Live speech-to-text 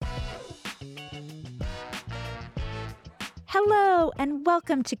Hello, and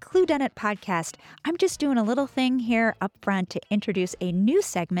welcome to Clue Done It podcast. I'm just doing a little thing here up front to introduce a new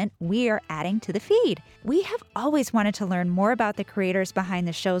segment we are adding to the feed. We have always wanted to learn more about the creators behind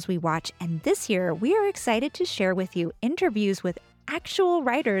the shows we watch, and this year we are excited to share with you interviews with actual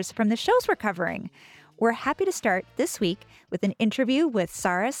writers from the shows we're covering. We're happy to start this week with an interview with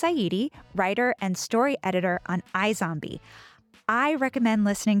Sara Saidi, writer and story editor on iZombie. I recommend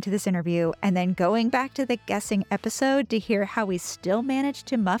listening to this interview and then going back to the guessing episode to hear how we still managed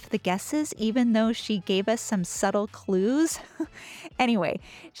to muff the guesses even though she gave us some subtle clues. Anyway,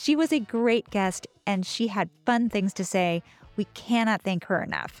 she was a great guest and she had fun things to say. We cannot thank her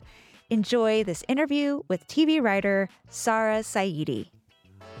enough. Enjoy this interview with TV writer Sara Saidi.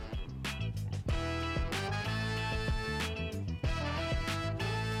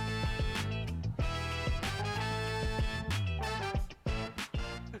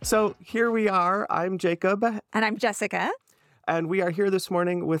 So here we are. I'm Jacob. And I'm Jessica. And we are here this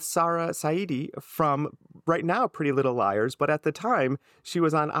morning with Sara Saidi from, right now, Pretty Little Liars. But at the time, she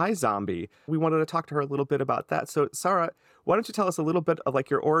was on iZombie. We wanted to talk to her a little bit about that. So, Sara, why don't you tell us a little bit of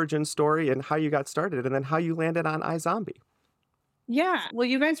like your origin story and how you got started and then how you landed on iZombie? Yeah. Well,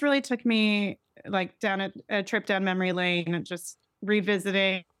 you guys really took me like down a trip down memory lane and just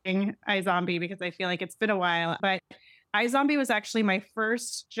revisiting iZombie because I feel like it's been a while. But iZombie was actually my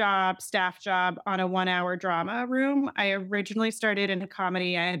first staff job on a 1-hour drama room. I originally started in a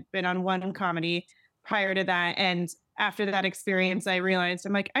comedy. I had been on one comedy prior to that. And after that experience, I realized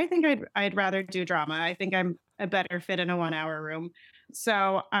I think I'd rather do drama. I think I'm a better fit in a 1-hour room.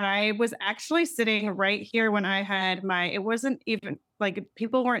 So I was actually sitting right here when I had it wasn't even like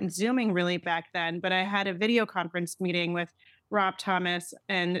people weren't Zooming really back then, but I had a video conference meeting with Rob Thomas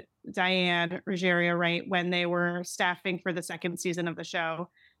and Diane Ruggiero, right, when they were staffing for the second season of the show.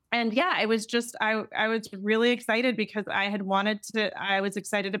 And yeah, I was really excited because I was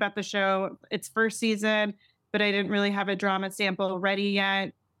excited about the show, its first season, but I didn't really have a drama sample ready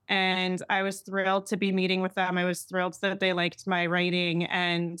yet. And I was thrilled to be meeting with them. I was thrilled that they liked my writing.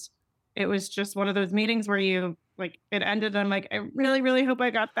 And it was just one of those meetings where it ended. I'm like, I really, really hope I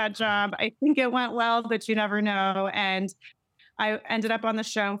got that job. I think it went well, but you never know. And I ended up on the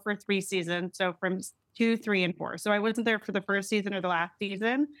show for 3 seasons. So from 2, 3, and 4. So I wasn't there for the first season or the last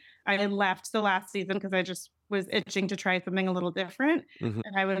season. I left the last season because I just was itching to try something a little different. Mm-hmm.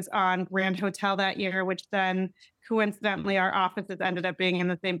 And I was on Grand Hotel that year, which then coincidentally our offices ended up being in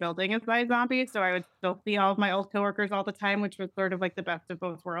the same building as iZombie. So I would still see all of my old coworkers all the time, which was sort of like the best of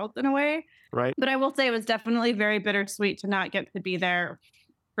both worlds in a way. Right. But I will say it was definitely very bittersweet to not get to be there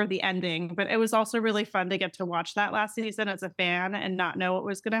for the ending, but it was also really fun to get to watch that last season as a fan and not know what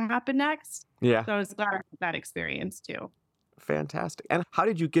was going to happen next. Yeah. So I was glad I had that experience too. Fantastic. And how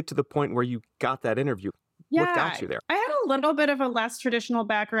did you get to the point where you got that interview? Yeah, what got you there? I had a little bit of a less traditional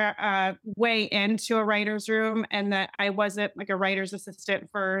background way into a writer's room, and that I wasn't like a writer's assistant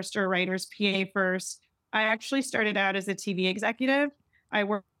first or a writer's PA first. I actually started out as a TV executive. I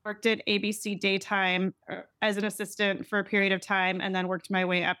worked at ABC Daytime as an assistant for a period of time and then worked my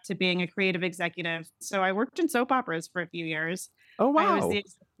way up to being a creative executive. So I worked in soap operas for a few years. Oh, wow. I was the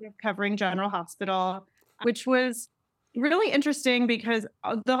executive covering General Hospital, which was really interesting because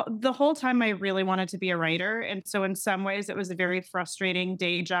the whole time I really wanted to be a writer. And so in some ways it was a very frustrating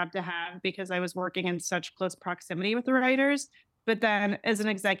day job to have because I was working in such close proximity with the writers. But then as an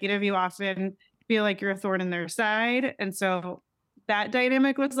executive, you often feel like you're a thorn in their side. And so that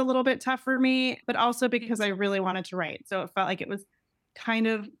dynamic was a little bit tough for me, but also because I really wanted to write. So it felt like it was kind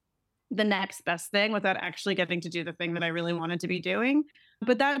of the next best thing without actually getting to do the thing that I really wanted to be doing.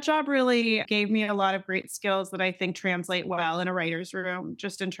 But that job really gave me a lot of great skills that I think translate well in a writer's room,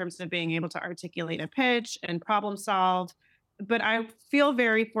 just in terms of being able to articulate a pitch and problem solve. But I feel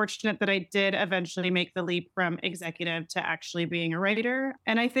very fortunate that I did eventually make the leap from executive to actually being a writer.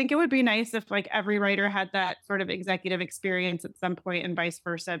 And I think it would be nice if like every writer had that sort of executive experience at some point and vice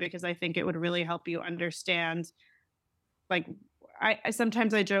versa, because I think it would really help you understand. Like I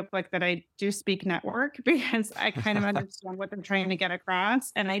sometimes I joke like that I do speak network because I kind of understand what they're trying to get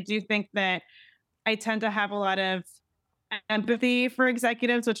across. And I do think that I tend to have a lot of empathy for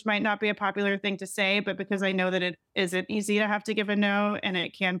executives, which might not be a popular thing to say, but because I know that it isn't easy to have to give a no, and it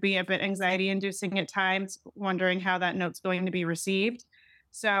can be a bit anxiety inducing at times, wondering how that note's going to be received.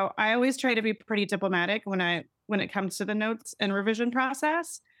 So I always try to be pretty diplomatic when it comes to the notes and revision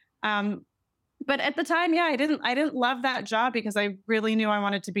process. But at the time, yeah, I didn't love that job because I really knew I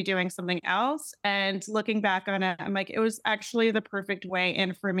wanted to be doing something else. And looking back on it, I'm like, it was actually the perfect way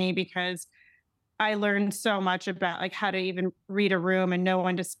in for me because I learned so much about like how to even read a room and know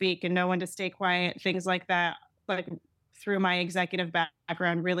when to speak and know when to stay quiet, things like that, like through my executive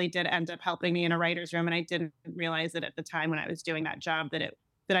background really did end up helping me in a writer's room. And I didn't realize it at the time when I was doing that job that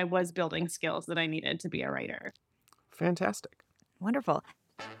I was building skills that I needed to be a writer. Fantastic. Wonderful.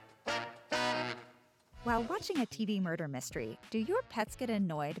 While watching a TV murder mystery, do your pets get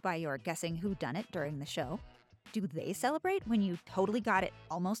annoyed by your guessing whodunit during the show? Do they celebrate when you totally got it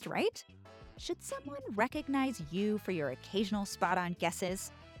almost right? Should someone recognize you for your occasional spot-on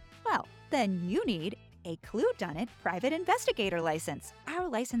guesses? Well, then you need a ClueDunit private investigator license. Our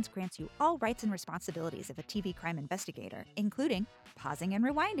license grants you all rights and responsibilities of a TV crime investigator, including pausing and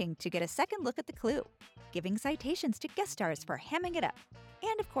rewinding to get a second look at the clue, giving citations to guest stars for hamming it up,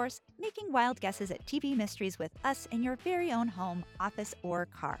 and of course, making wild guesses at TV mysteries with us in your very own home, office, or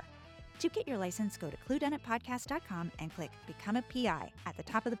car. To get your license, go to cluedunitpodcast.com and click Become a PI at the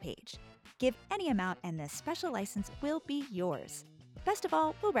top of the page. Give any amount and this special license will be yours. Best of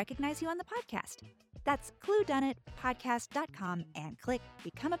all, we'll recognize you on the podcast. That's cluedunitpodcast.com and click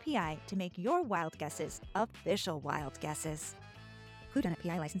Become a PI to make your wild guesses official wild guesses. ClueDunit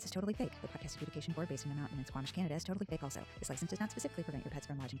PI license is totally fake. The Podcast Adjudication Board, based in a mountain in Squamish, Canada, is totally fake also. This license does not specifically prevent your pets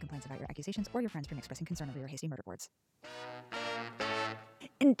from lodging complaints about your accusations or your friends from expressing concern over your hasty murder boards.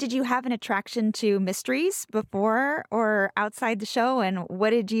 And did you have an attraction to mysteries before or outside the show? And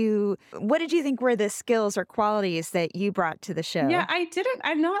what did you think were the skills or qualities that you brought to the show? Yeah,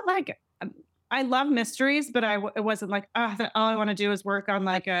 I'm not like, I love mysteries, but it wasn't like, all I want to do is work on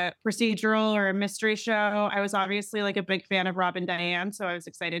like a procedural or a mystery show. I was obviously like a big fan of Rob and Diane, so I was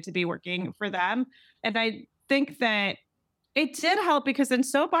excited to be working for them. And I think that it did help because in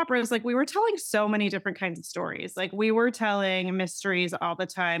soap operas, like we were telling so many different kinds of stories. Like we were telling mysteries all the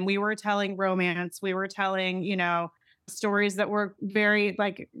time. We were telling romance. We were telling, stories that were very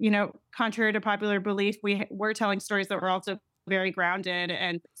like, contrary to popular belief. We were telling stories that were also very grounded.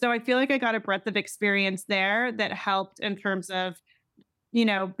 And so I feel like I got a breadth of experience there that helped in terms of,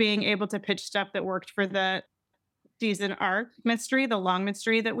 being able to pitch stuff that worked for the season arc mystery, the long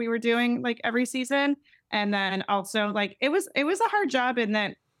mystery that we were doing like every season. And then also like it was a hard job in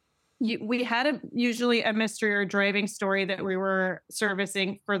that we had usually a mystery or driving story that we were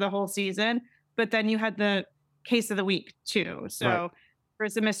servicing for the whole season, but then you had the case of the week too. So Right. there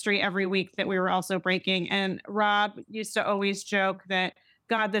was a mystery every week that we were also breaking. And Rob used to always joke that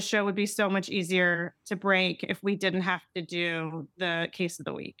God, the show would be so much easier to break if we didn't have to do the case of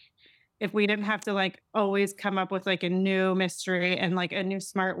the week. If we didn't have to like always come up with like a new mystery and like a new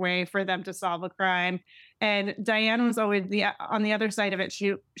smart way for them to solve a crime. And Diane was always on the other side of it.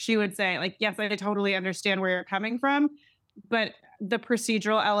 She would say like, yes, I totally understand where you're coming from, but the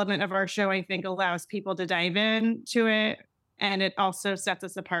procedural element of our show, I think, allows people to dive into it. And it also sets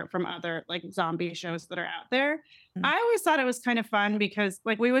us apart from other like zombie shows that are out there. Mm. I always thought it was kind of fun because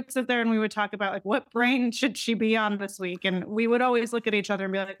like we would sit there and we would talk about like what brain should she be on this week? And we would always look at each other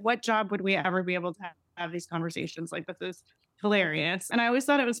and be like, what job would we ever be able to have these conversations? Like this is hilarious. And I always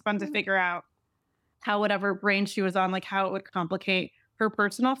thought it was fun to figure out how whatever brain she was on, like how it would complicate her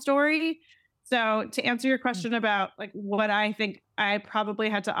personal story. So to answer your question about like what I think I probably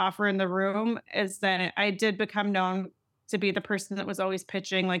had to offer in the room is that I did become known to be the person that was always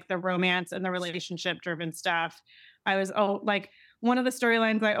pitching like the romance and the relationship driven stuff. I was like one of the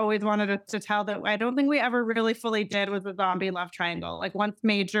storylines I always wanted to tell that I don't think we ever really fully did was the zombie love triangle. Like once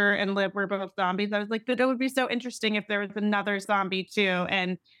Major and Liv were both zombies, I was like, but it would be so interesting if there was another zombie too.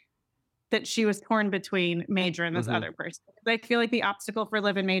 And that she was torn between Major and this other person. I feel like the obstacle for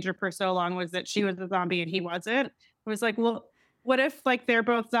Liv and Major for so long was that she was a zombie and he wasn't. It was like, well, what if like they're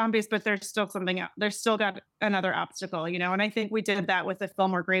both zombies, but there's still something else? There's still got another obstacle, And I think we did that with the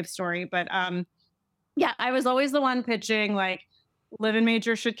Fillmore Graves story. But yeah, I was always the one pitching like Liv and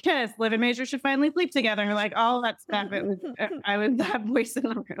Major should kiss, Liv and Major should finally sleep together, and like all that stuff. I was that voice in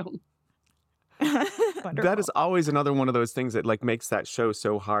the room. That is always another one of those things that like makes that show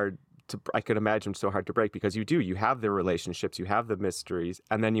so hard I could imagine so hard to break because you have the relationships, you have the mysteries,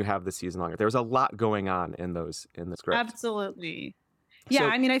 and then you have the season longer. There's a lot going on in the script. Absolutely. Yeah.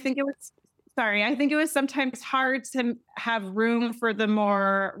 I mean, I think it was sometimes hard to have room for the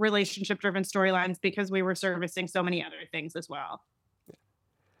more relationship driven storylines because we were servicing so many other things as well.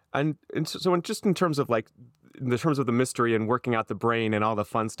 And so just in terms of the mystery and working out the brain and all the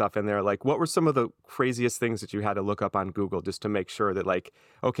fun stuff in there, like what were some of the craziest things that you had to look up on Google just to make sure that like,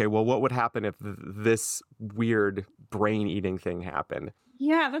 okay, well, what would happen if this weird brain eating thing happened?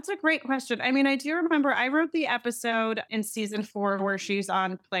 Yeah, that's a great question. I mean, I do remember I wrote the episode in season 4 where she's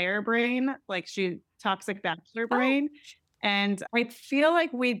on player brain, like toxic bachelor brain. And I feel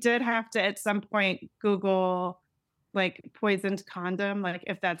like we did have to at some point Google like poisoned condom, like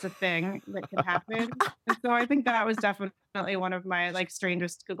if that's a thing that could happen. And so I think that was definitely one of my like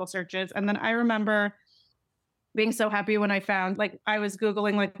strangest Google searches. And then I remember being so happy when I found like I was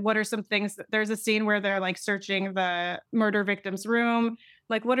Googling like what are some things there's a scene where they're like searching the murder victim's room.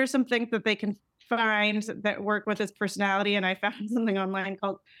 Like what are some things that they can find that work with his personality? And I found something online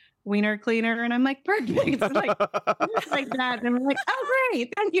called Wiener Cleaner. And I'm like, perfect. Like that. And I'm like, oh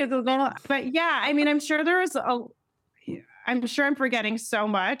great. Thank you, Google. But yeah, I mean, I'm sure I'm forgetting so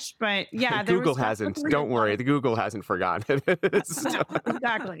much, but yeah, there Google was hasn't. definitely a Don't lot worry. of The Google hasn't forgotten.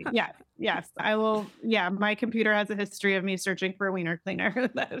 exactly. Yes. Yes. I will. Yeah. My computer has a history of me searching for a wiener cleaner.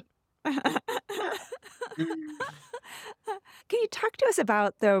 Can you talk to us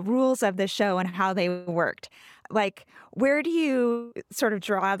about the rules of the show and how they worked? Like, where do you sort of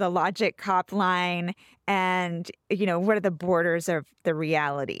draw the logic cop line and, what are the borders of the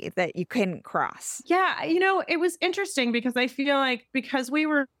reality that you couldn't cross? Yeah. It was interesting because I feel like because we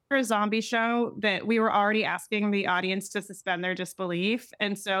were a zombie show that we were already asking the audience to suspend their disbelief.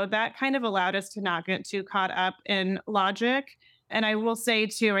 And so that kind of allowed us to not get too caught up in logic. And I will say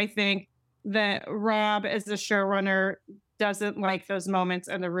too, I think that Rob as the showrunner doesn't like those moments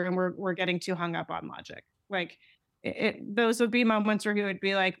in the room where we're getting too hung up on logic. Like those would be moments where he would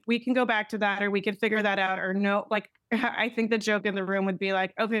be like, we can go back to that or we can figure that out or no. Like, I think the joke in the room would be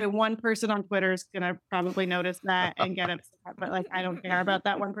like, okay, one person on Twitter is going to probably notice that and get upset, but like, I don't care about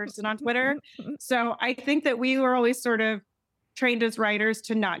that one person on Twitter. So I think that we were always sort of trained as writers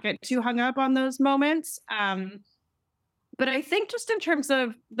to not get too hung up on those moments. But I think just in terms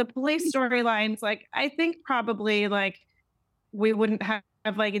of the police storylines, like, I think probably like we wouldn't have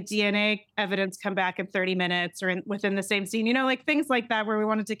like a DNA evidence come back in 30 minutes or within the same scene, like things like that where we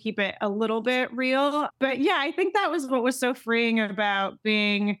wanted to keep it a little bit real. But yeah, I think that was what was so freeing about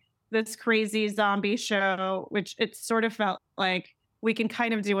being this crazy zombie show, which it sort of felt like we can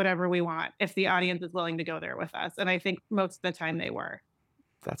kind of do whatever we want if the audience is willing to go there with us. And I think most of the time they were.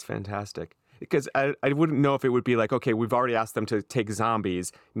 That's fantastic. Because I wouldn't know if it would be like, okay, we've already asked them to take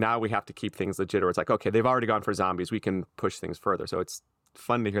zombies. Now we have to keep things legit. Or it's like, okay, they've already gone for zombies. We can push things further. So it's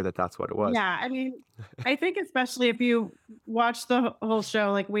fun to hear that that's what it was. Yeah. I mean, I think especially if you watch the whole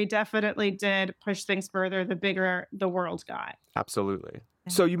show, like we definitely did push things further the bigger the world got. Absolutely.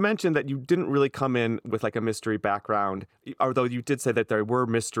 So you mentioned that you didn't really come in with like a mystery background, although you did say that there were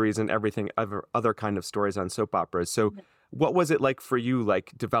mysteries and everything, other kind of stories on soap operas. So what was it like for you,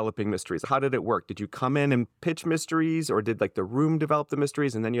 like developing mysteries? How did it work? Did you come in and pitch mysteries or did like the room develop the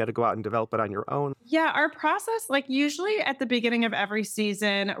mysteries and then you had to go out and develop it on your own? Yeah, our process, like usually at the beginning of every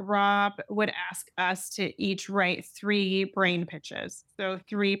season, Rob would ask us to each write 3 brain pitches. So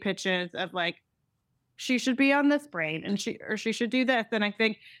 3 pitches of like, she should be on this brain and she should do this. And I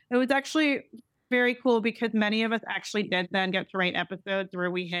think it was actually very cool because many of us actually did then get to write episodes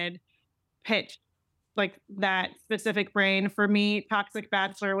where we had pitched like that specific brain. For me, Toxic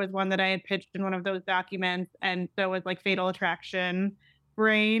Bachelor was one that I had pitched in one of those documents. And so was like Fatal Attraction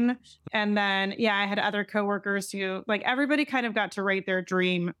brain. And then, yeah, I had other coworkers who like everybody kind of got to write their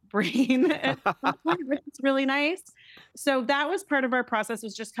dream brain, which is really nice. So that was part of our process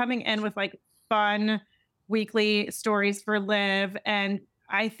was just coming in with like fun weekly stories for Liv. And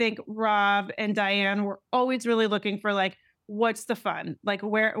I think Rob and Diane were always really looking for like, what's the fun? Like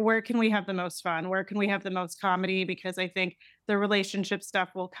where can we have the most fun? Where can we have the most comedy? Because I think the relationship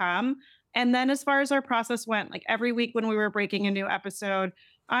stuff will come. And then as far as our process went, like every week when we were breaking a new episode,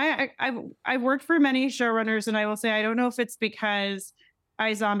 I worked for many showrunners, and I will say I don't know if it's because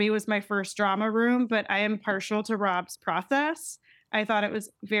iZombie was my first drama room, but I am partial to Rob's process. I thought it was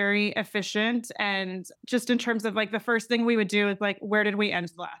very efficient. And just in terms of like the first thing we would do is like, where did we end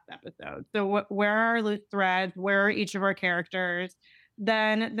the last episode? So where are our loose threads? Where are each of our characters?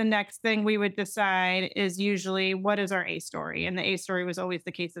 Then the next thing we would decide is usually what is our A story? And the A story was always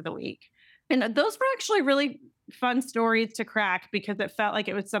the case of the week. And those were actually really fun stories to crack because it felt like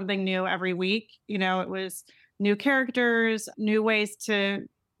it was something new every week. It was new characters, new ways to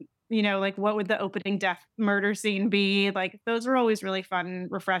like what would the opening death murder scene be? Like those were always really fun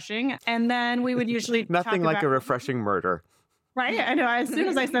and refreshing. And then we would usually nothing like a refreshing murder. Right. I know. As soon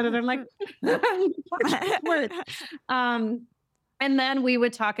as I said it, I'm like, and then we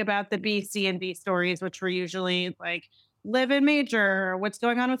would talk about the B, C, and D stories, which were usually like Liv and Major, what's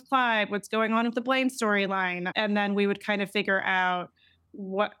going on with Clyde, what's going on with the Blaine storyline. And then we would kind of figure out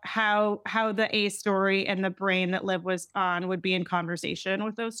how the A story and the brain that Liv was on would be in conversation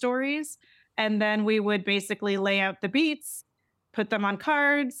with those stories. And then we would basically lay out the beats, put them on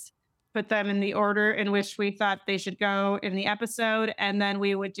cards, put them in the order in which we thought they should go in the episode. And then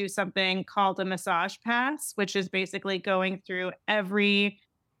we would do something called a massage pass, which is basically going through every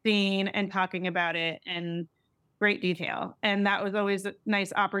scene and talking about it in great detail. And that was always a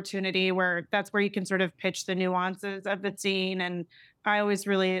nice opportunity where that's where you can sort of pitch the nuances of the scene. And I always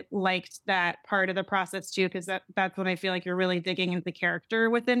really liked that part of the process too, because that's when I feel like you're really digging into the character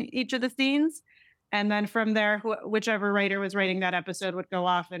within each of the scenes. And then from there, whichever writer was writing that episode would go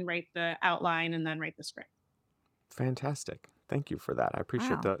off and write the outline and then write the script. Fantastic. Thank you for that. I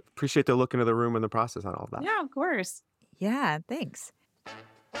appreciate Wow. the look into the room and the process on all that. Yeah, of course. Yeah, thanks.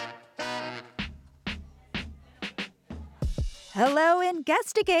 Hello,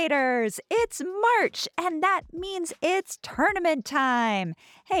 investigators! It's March, and that means it's tournament time.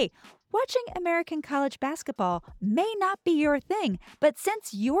 Hey, watching American college basketball may not be your thing, but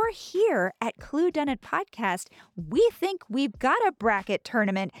since you're here at Clue Done It Podcast, we think we've got a bracket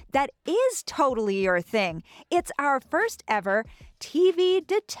tournament that is totally your thing. It's our first ever TV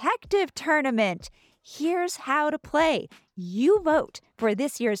detective tournament. Here's how to play. You vote for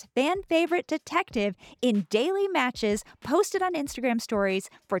this year's fan favorite detective in daily matches posted on Instagram stories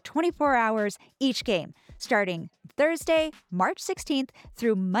for 24 hours each game, starting Thursday, March 16th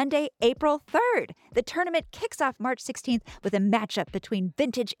through Monday, April 3rd. The tournament kicks off March 16th with a matchup between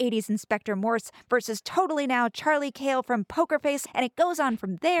vintage 80s Inspector Morse versus Totally Now Charlie Cale from Poker Face, and it goes on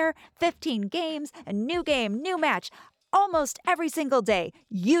from there. 15 games, a new game, new match, almost every single day.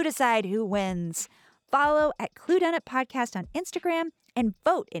 You decide who wins. Follow at Clue Done It Podcast on Instagram and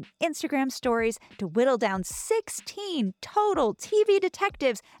vote in Instagram stories to whittle down 16 total TV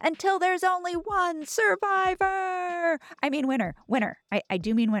detectives until there's only one survivor. I mean winner. I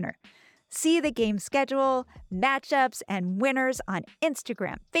do mean winner. See the game schedule, matchups, and winners on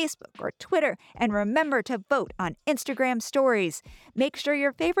Instagram, Facebook, or Twitter. And remember to vote on Instagram stories. Make sure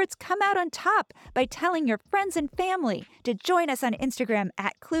your favorites come out on top by telling your friends and family to join us on Instagram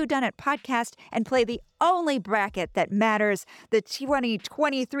at Clue Done It Podcast and play the only bracket that matters, the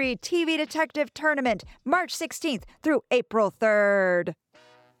 2023 TV Detective Tournament, March 16th through April 3rd.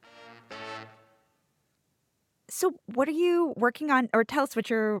 So what are you working on, or tell us what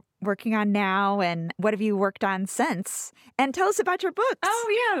you're working on now and what have you worked on since? And tell us about your books.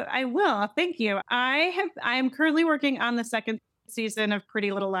 Oh yeah, I will. Thank you. I am currently working on the second season of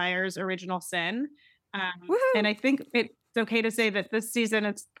Pretty Little Liars Original Sin. Woohoo. And I think it's okay to say that this season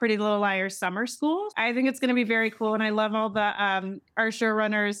it's Pretty Little Liars Summer School. I think it's going to be very cool. And I love all the our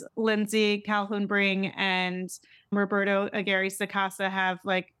showrunners, Lindsay Calhoun Bring and Roberto Aguirre Sacasa have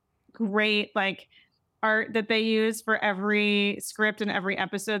like great like art that they use for every script and every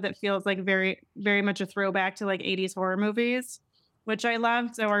episode that feels like very, very much a throwback to like 80s horror movies, which I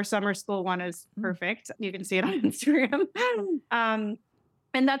love. So our summer school one is perfect. You can see it on Instagram.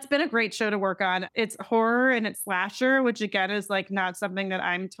 And that's been a great show to work on. It's horror and it's slasher, which again is like not something that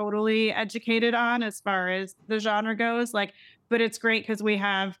I'm totally educated on as far as the genre goes. Like, but it's great because we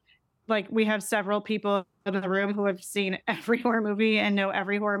have several people in the room who have seen every horror movie and know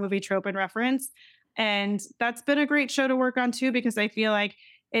every horror movie trope and reference. And that's been a great show to work on too, because I feel like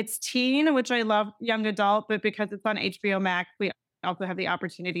it's teen, which I love, young adult, but because it's on HBO Max, we also have the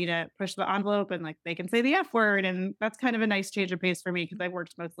opportunity to push the envelope and like they can say the F word. And that's kind of a nice change of pace for me because I've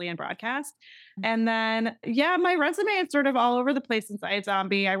worked mostly in broadcast. And then, yeah, my resume is sort of all over the place since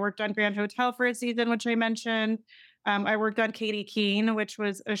iZombie. I worked on Grand Hotel for a season, which I mentioned. I worked on Katie Keene, which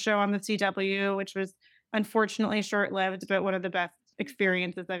was a show on the CW, which was unfortunately short-lived, but one of the best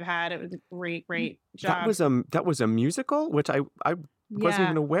experiences I've had. It was a great job. That was a musical, which I wasn't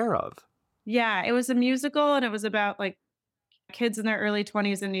even aware of. Yeah, it was a musical and it was about like kids in their early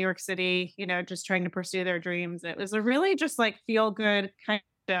 20s in New York City, you know, just trying to pursue their dreams. It was a really just like feel good kind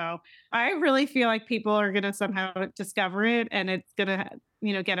of show. I really feel like people are going to somehow discover it and it's going to,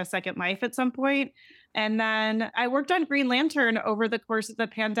 you know, get a second life at some point. And then I worked on Green Lantern over the course of the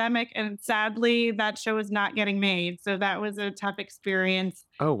pandemic, and sadly, that show is not getting made. So that was a tough experience.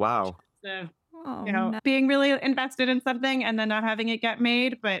 Oh, wow. So, being really invested in something and then not having it get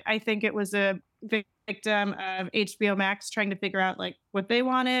made. But I think it was a victim of HBO Max trying to figure out like what they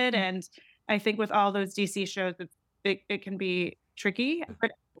wanted. And I think with all those DC shows, it can be tricky,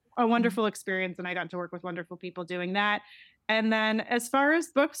 but a wonderful experience. And I got to work with wonderful people doing that. And then as far as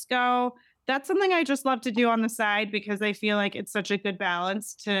books go, that's something I just love to do on the side because I feel like it's such a good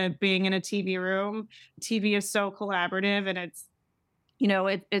balance to being in a TV room. TV is so collaborative and it's, you know,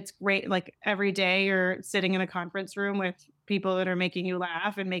 it's great. Like every day you're sitting in a conference room with people that are making you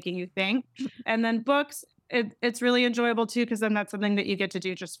laugh and making you think. And then books, it's really enjoyable too, because then that's something that you get to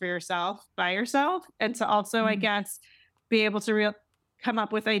do just for yourself, by yourself. And to also, I guess, be able to come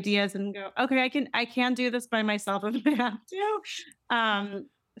up with ideas and go, okay, I can do this by myself if I have to.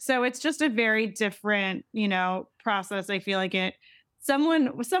 So it's just a very different, process. I feel like it. Someone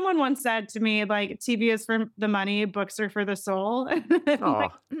once said to me, like, TV is for the money, books are for the soul. Oh,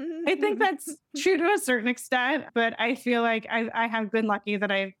 I think that's true to a certain extent, but I feel like I have been lucky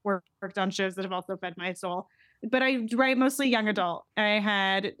that I've worked on shows that have also fed my soul. But I write mostly young adult. I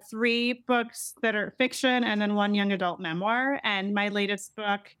had 3 books that are fiction and then 1 young adult memoir. And my latest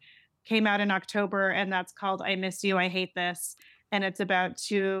book came out in October, and that's called I Miss You, I Hate This. And it's about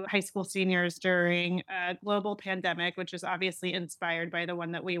 2 high school seniors during a global pandemic, which is obviously inspired by the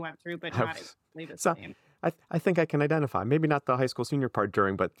one that we went through, but not exactly the So- same. I think I can identify. Maybe not the high school senior part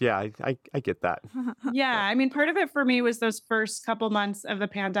during, but yeah, I get that. Yeah, I mean, part of it for me was those first couple months of the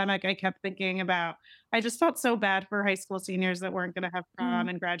pandemic. I kept thinking about, I just felt so bad for high school seniors that weren't going to have prom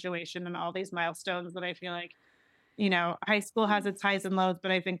and graduation and all these milestones that I feel like, high school has its highs and lows, but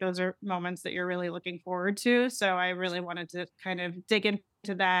I think those are moments that you're really looking forward to. So I really wanted to kind of dig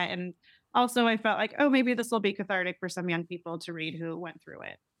into that. And also I felt like, oh, maybe this will be cathartic for some young people to read who went through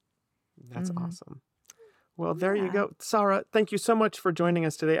it. That's Mhm. awesome. Well, there you Yeah. go. Sarah, thank you so much for joining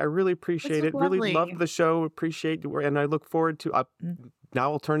us today. I really appreciate it. was Really lovely. loved the show. Appreciate you. And I look forward to Mm.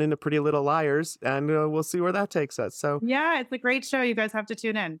 now we'll turn into Pretty Little Liars and we'll see where that takes us. So Yeah, it's a great show. You guys have to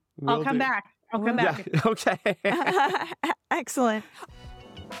tune in. I'll will come do. back. I'll come Will back. Yeah. Okay. Excellent.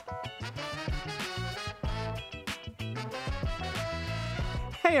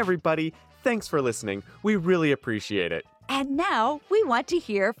 Hey, everybody. Thanks for listening. We really appreciate it. And now we want to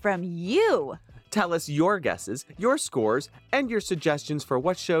hear from you. Tell us your guesses, your scores, and your suggestions for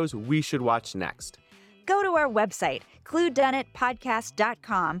what shows we should watch next. Go to our website,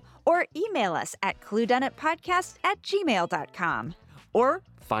 cluedonitpodcast.com, or email us at cluedonitpodcast@gmail.com. Or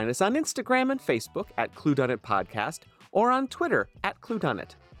find us on Instagram and Facebook at Cluedonit Podcast or on Twitter at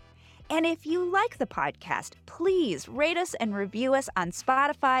Cluedonit. And if you like the podcast, please rate us and review us on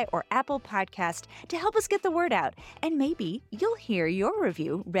Spotify or Apple Podcast to help us get the word out. And maybe you'll hear your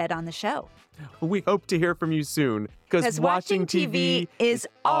review read on the show. We hope to hear from you soon, because watching TV is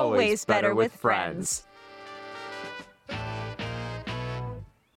always better with friends.